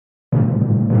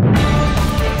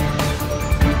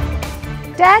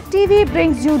Tag TV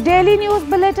brings you daily news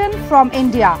bulletin from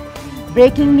India.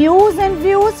 Breaking news and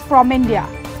views from India.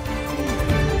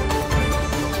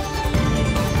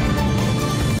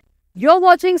 You're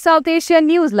watching South Asia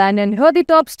NEWSLINE and here are the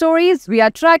top stories we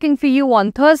are tracking for you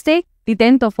on Thursday, the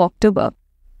 10th of October.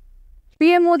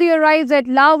 PM Modi arrives at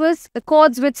Laos,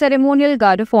 accords with ceremonial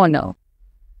guard of honor.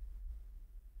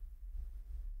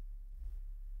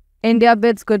 India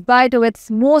bids goodbye to its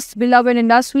most beloved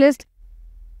industrialist.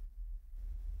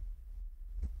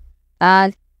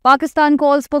 And Pakistan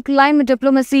calls for climate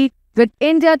diplomacy with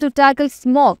India to tackle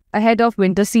smog ahead of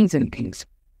winter season.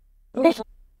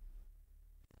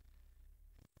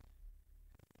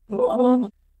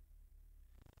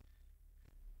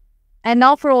 And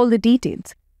now for all the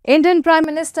details. Indian Prime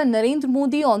Minister Narendra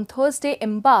Modi on Thursday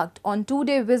embarked on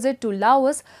two-day visit to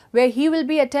Laos, where he will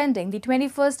be attending the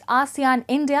 21st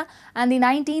ASEAN-India and the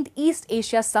 19th East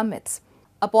Asia Summits.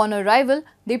 Upon arrival,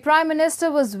 the Prime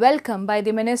Minister was welcomed by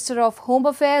the Minister of Home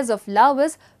Affairs of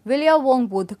Laos, Viliawong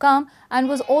Bodhkam, and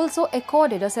was also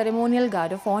accorded a ceremonial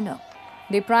guard of honor.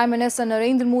 The Prime Minister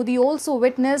Narendra Modi also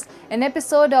witnessed an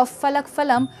episode of Falak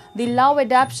Phalam, the Lao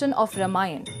adaptation of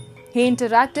Ramayana. He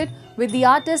interacted with the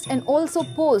artist and also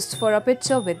posed for a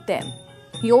picture with them.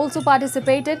 He also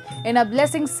participated in a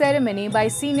blessing ceremony by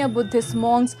senior Buddhist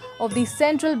monks of the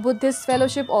Central Buddhist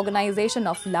Fellowship Organization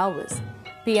of Laos.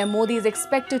 PM Modi is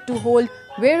expected to hold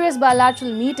various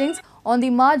bilateral meetings on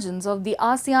the margins of the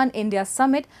ASEAN-India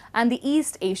Summit and the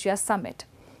East Asia Summit.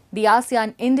 The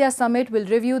ASEAN-India Summit will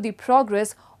review the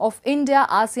progress of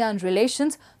India-ASEAN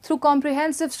relations through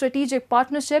comprehensive strategic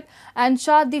partnership and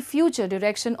chart the future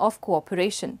direction of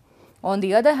cooperation. On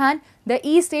the other hand, the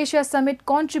East Asia Summit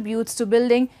contributes to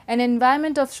building an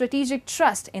environment of strategic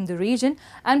trust in the region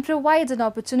and provides an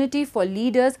opportunity for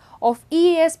leaders of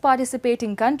EAS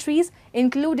participating countries,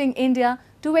 including India,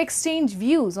 to exchange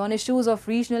views on issues of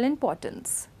regional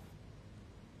importance.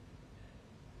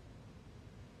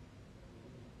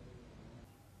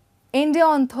 India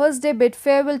on Thursday bid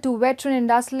farewell to veteran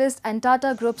industrialist and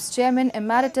Tata Group's chairman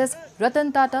emeritus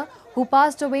Ratan Tata, who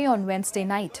passed away on Wednesday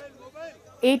night.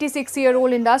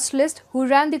 86-year-old industrialist, who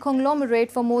ran the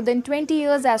conglomerate for more than 20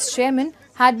 years as chairman,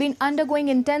 had been undergoing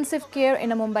intensive care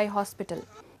in a Mumbai hospital.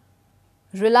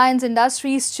 Reliance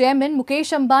Industries chairman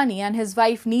Mukesh Ambani and his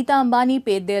wife Neeta Ambani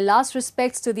paid their last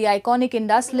respects to the iconic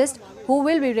industrialist, who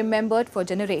will be remembered for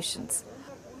generations.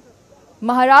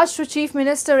 Maharashtra Chief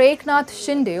Minister Eknath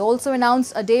Shinde also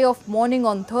announced a day of mourning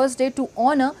on Thursday to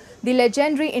honor the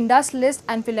legendary industrialist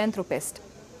and philanthropist.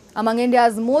 Among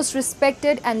India's most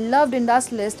respected and loved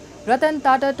industrialists, Ratan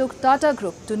Tata took Tata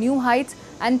Group to new heights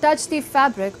and touched the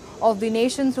fabric of the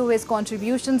nation through his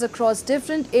contributions across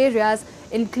different areas,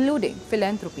 including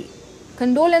philanthropy.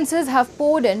 Condolences have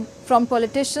poured in from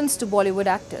politicians to Bollywood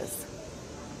actors.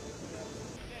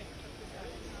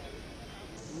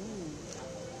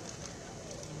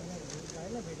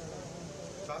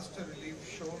 Disaster relief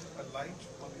shone a light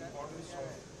on the importance of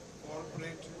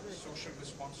corporate social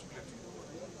responsibility.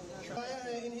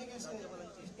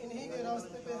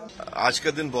 आज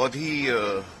का दिन बहुत ही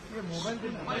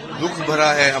दुख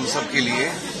भरा है हम सब के लिए,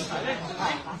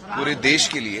 पूरे देश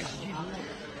के लिए।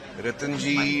 रतन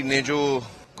जी ने जो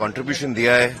कंट्रीब्यूशन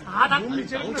दिया है,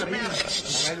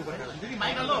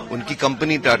 उनकी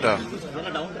कंपनी टाटा,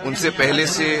 उनसे पहले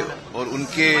से और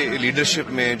उनके लीडरशिप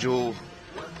में जो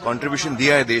कंट्रीब्यूशन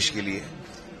दिया है देश के लिए,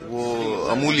 वो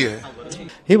अमूल्य है।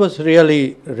 He was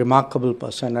really a remarkable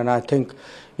person, and I think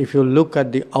if you look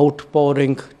at the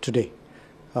outpouring today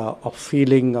of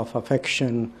feeling, of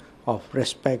affection, of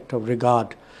respect, of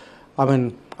regard, I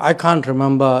mean, I can't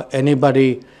remember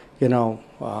anybody,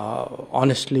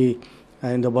 honestly,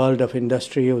 in the world of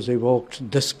industry who's evoked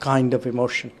this kind of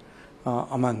emotion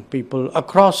among people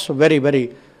across a very,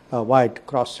 very wide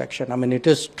cross-section. I mean, it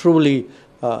is truly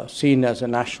seen as a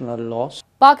national loss.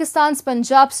 Pakistan's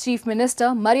Punjab's Chief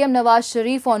Minister Maryam Nawaz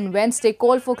Sharif on Wednesday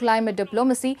called for climate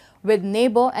diplomacy with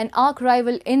neighbour and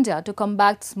arch-rival India to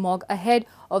combat smog ahead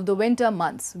of the winter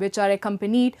months, which are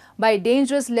accompanied by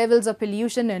dangerous levels of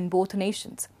pollution in both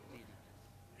nations.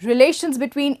 Relations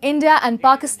between India and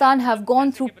Pakistan have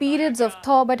gone through periods of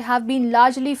thaw but have been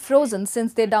largely frozen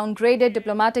since they downgraded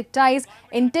diplomatic ties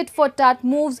in tit-for-tat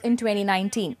moves in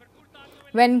 2019.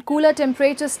 When cooler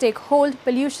temperatures take hold,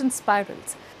 pollution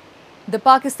spirals. The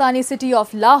Pakistani city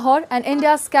of Lahore and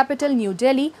India's capital New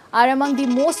Delhi are among the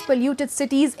most polluted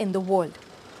cities in the world.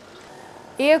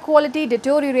 Air quality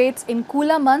deteriorates in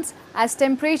cooler months as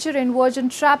temperature inversion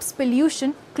traps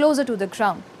pollution closer to the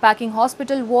ground, packing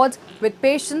hospital wards with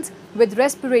patients with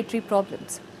respiratory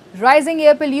problems. Rising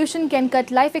air pollution can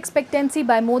cut life expectancy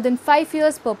by more than 5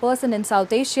 years per person in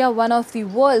South Asia, one of the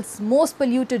world's most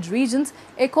polluted regions,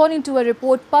 according to a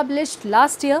report published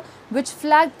last year, which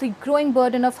flagged the growing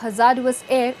burden of hazardous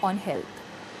air on health.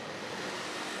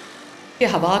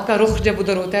 हवा का रुख जब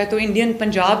उधर होता है तो Indian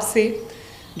Punjab से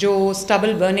जो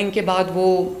स्टबल बर्निंग के बाद वो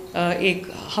एक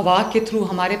हवा के थ्रू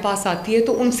हमारे पास आती है,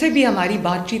 तो उनसे भी हमारी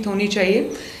बातचीत होनी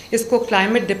चाहिए। इसको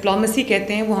क्लाइमेट डिप्लोमेसी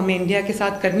कहते हैं, वो हमें इंडिया के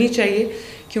साथ करनी चाहिए,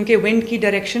 क्योंकि विंड की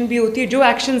डायरेक्शन भी होती है। जो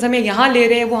एक्शंस हमें यहाँ ले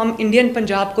रहे हैं वो हम इंडियन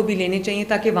पंजाब को भी लेने चाहिए,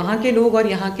 ताकि वहाँ के लोग और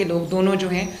यहाँ के लोग दोनों जो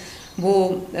हैं वो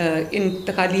इन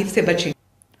तकालीफ से बचें।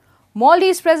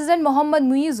 Maldives President Mohammad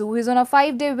Muizzu, who is on a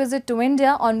 5-day visit to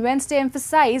India on Wednesday,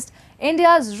 emphasized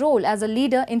India's role as a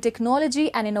leader in technology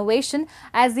and innovation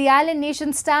as the island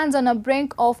nation stands on a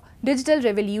brink of digital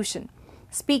revolution.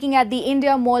 Speaking at the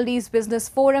India-Maldives Business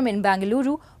Forum in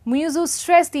Bengaluru, Muizzu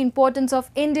stressed the importance of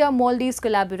India-Maldives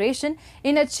collaboration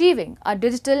in achieving a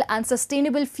digital and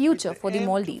sustainable future for the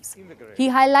Maldives. He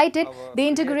highlighted the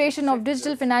integration of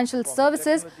digital financial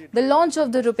services, the launch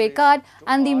of the RuPay card,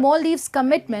 and the Maldives'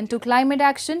 commitment to climate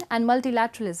action and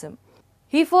multilateralism.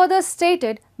 He further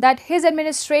stated that his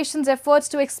administration's efforts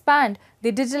to expand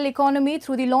the digital economy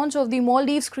through the launch of the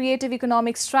Maldives Creative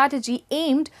Economic Strategy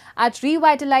aimed at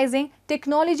revitalizing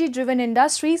technology-driven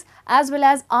industries as well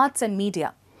as arts and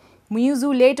media.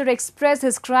 Muizzu later expressed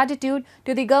his gratitude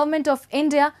to the Government of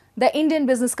India, the Indian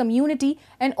business community,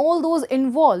 and all those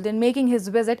involved in making his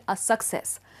visit a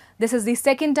success. This is the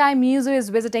second time Muizzu is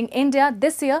visiting India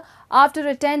this year after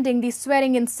attending the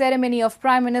swearing-in ceremony of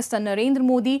Prime Minister Narendra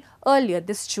Modi earlier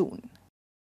this June.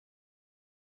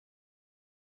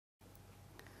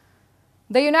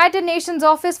 The United Nations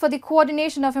Office for the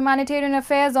Coordination of Humanitarian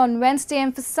Affairs on Wednesday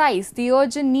emphasized the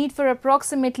urgent need for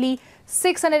approximately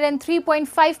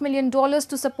 $603.5 million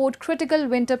to support critical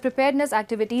winter preparedness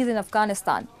activities in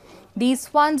Afghanistan. These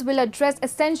funds will address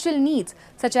essential needs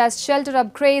such as shelter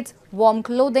upgrades, warm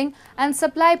clothing, and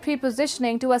supply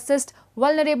pre-positioning to assist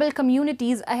vulnerable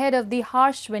communities ahead of the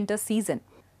harsh winter season.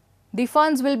 The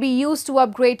funds will be used to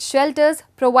upgrade shelters,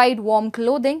 provide warm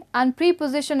clothing, and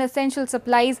pre-position essential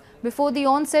supplies before the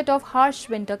onset of harsh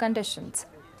winter conditions.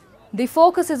 The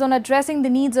focus is on addressing the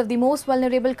needs of the most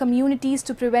vulnerable communities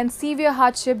to prevent severe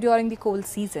hardship during the cold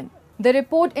season. The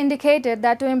report indicated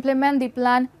that to implement the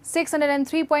plan,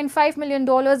 $603.5 million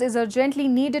is urgently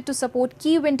needed to support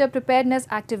key winter preparedness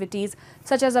activities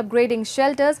such as upgrading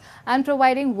shelters and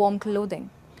providing warm clothing.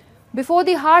 Before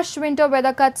the harsh winter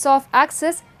weather cuts off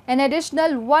access, an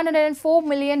additional $104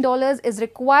 million is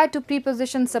required to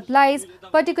pre-position supplies,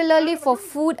 particularly for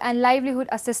food and livelihood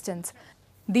assistance.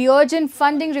 The urgent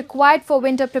funding required for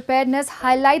winter preparedness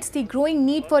highlights the growing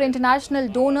need for international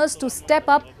donors to step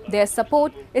up their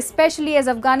support, especially as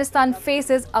Afghanistan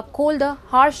faces a colder,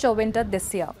 harsher winter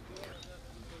this year.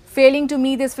 Failing to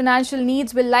meet these financial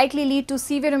needs will likely lead to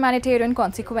severe humanitarian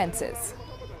consequences.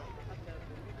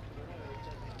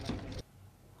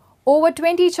 Over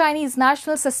 20 Chinese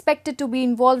nationals suspected to be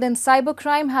involved in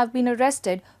cybercrime have been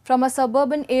arrested from a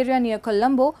suburban area near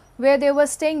Colombo, where they were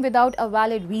staying without a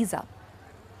valid visa.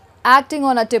 Acting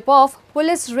on a tip-off,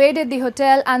 police raided the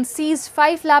hotel and seized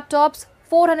 5 laptops,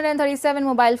 437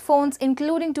 mobile phones,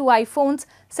 including 2 iPhones,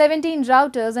 17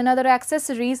 routers and other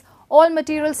accessories, all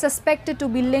materials suspected to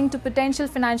be linked to potential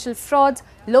financial frauds,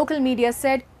 local media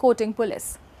said, quoting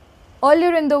police.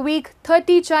 Earlier in the week,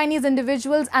 30 Chinese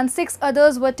individuals and 6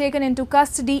 others were taken into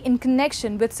custody in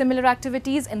connection with similar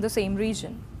activities in the same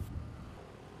region.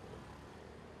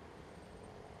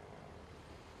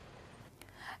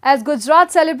 As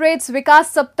Gujarat celebrates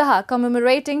Vikas Saptaha,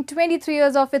 commemorating 23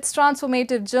 years of its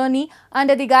transformative journey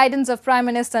under the guidance of Prime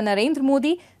Minister Narendra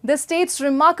Modi, the state's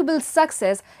remarkable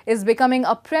success is becoming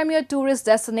a premier tourist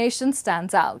destination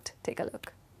stands out. Take a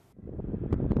look.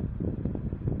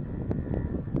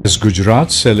 As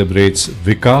Gujarat celebrates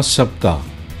Vikas Saptaha,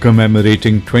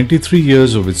 commemorating 23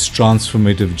 years of its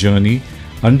transformative journey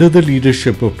under the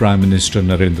leadership of Prime Minister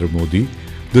Narendra Modi,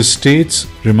 the state's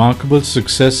remarkable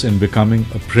success in becoming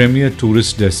a premier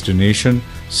tourist destination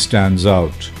stands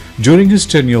out. During his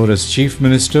tenure as Chief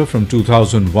Minister from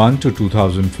 2001 to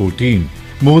 2014,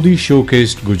 Modi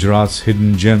showcased Gujarat's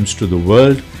hidden gems to the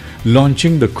world,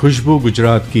 launching the Khushbu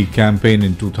Gujarat Ki campaign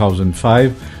in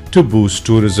 2005 to boost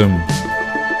tourism.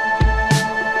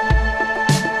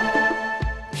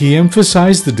 He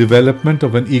emphasized the development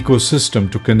of an ecosystem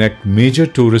to connect major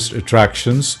tourist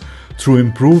attractions through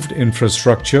improved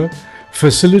infrastructure,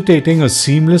 facilitating a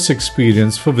seamless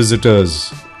experience for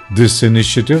visitors. This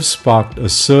initiative sparked a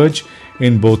surge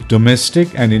in both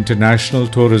domestic and international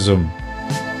tourism.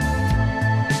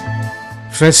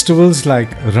 Festivals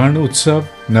like Ran Utsav,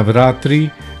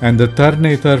 Navaratri, and the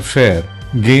Tarnetar Fair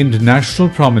gained national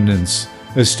prominence,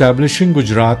 establishing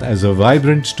Gujarat as a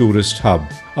vibrant tourist hub,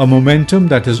 a momentum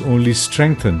that has only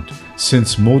strengthened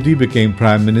since Modi became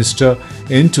Prime Minister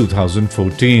in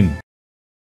 2014.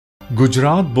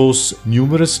 Gujarat boasts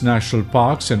numerous national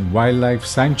parks and wildlife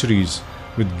sanctuaries,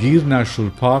 with Gir National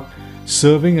Park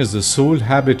serving as the sole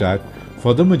habitat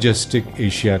for the majestic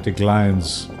Asiatic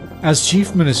lions. As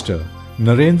Chief Minister,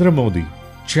 Narendra Modi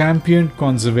championed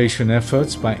conservation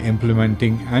efforts by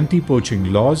implementing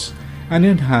anti-poaching laws and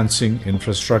enhancing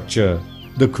infrastructure.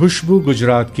 The Khushbu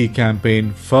Gujarat Ki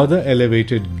campaign further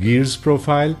elevated Gir's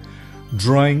profile,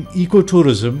 drawing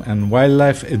ecotourism and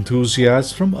wildlife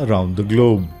enthusiasts from around the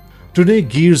globe. Today,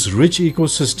 Gir's rich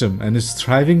ecosystem and its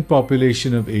thriving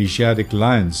population of Asiatic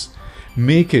lions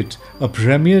make it a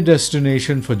premier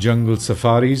destination for jungle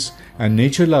safaris and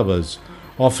nature lovers,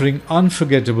 offering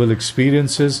unforgettable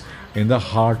experiences in the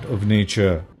heart of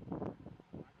nature.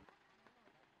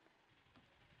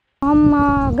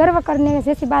 हम गर्व करने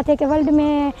जैसी बात है कि world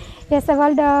में ऐसा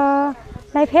world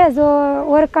life है जो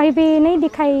और कहीं भी नहीं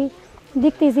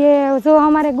दिखती है, जो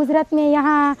हमारे गुजरात में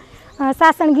यहाँ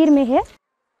सासनगीर में है.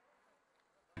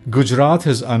 Gujarat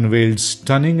has unveiled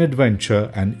stunning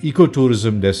adventure and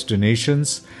ecotourism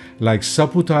destinations like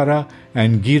Saputara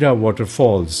and Gira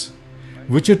waterfalls,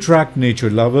 which attract nature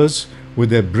lovers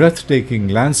with their breathtaking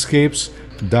landscapes,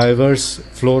 diverse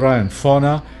flora and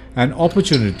fauna, and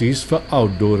opportunities for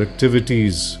outdoor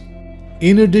activities.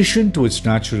 In addition to its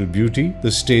natural beauty,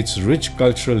 the state's rich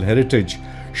cultural heritage,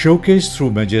 showcased through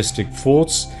majestic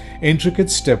forts, intricate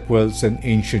stepwells, and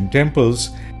ancient temples,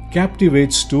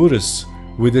 captivates tourists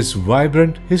with its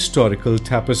vibrant historical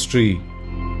tapestry.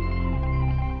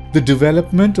 The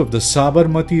development of the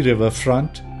Sabarmati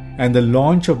riverfront and the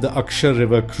launch of the Akshar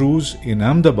River cruise in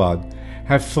Ahmedabad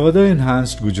have further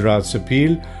enhanced Gujarat's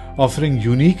appeal, offering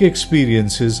unique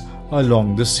experiences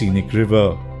along the scenic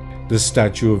river. The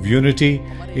Statue of Unity,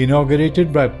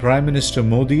 inaugurated by Prime Minister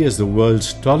Modi as the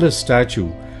world's tallest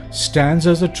statue, stands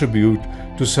as a tribute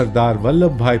to Sardar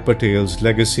Vallabhbhai Patel's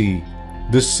legacy.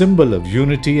 This symbol of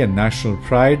unity and national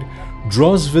pride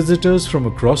draws visitors from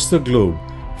across the globe,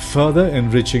 further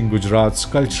enriching Gujarat's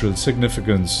cultural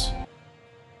significance.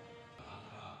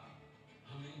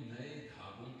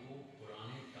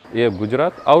 ये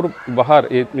गुजरात और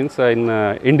बाहर it means in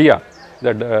India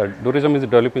that tourism is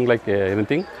developing like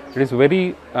anything. It is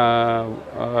very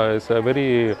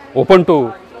open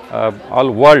to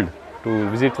all world to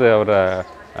visit our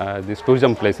these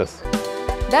tourism places.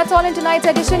 That's all in tonight's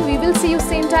edition. We will see you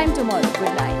same time tomorrow.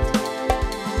 Good night.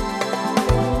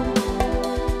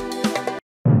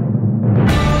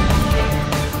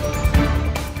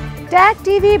 Tag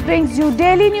TV brings you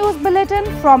daily news bulletin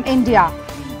from India.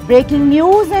 Breaking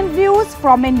news and views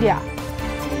from India.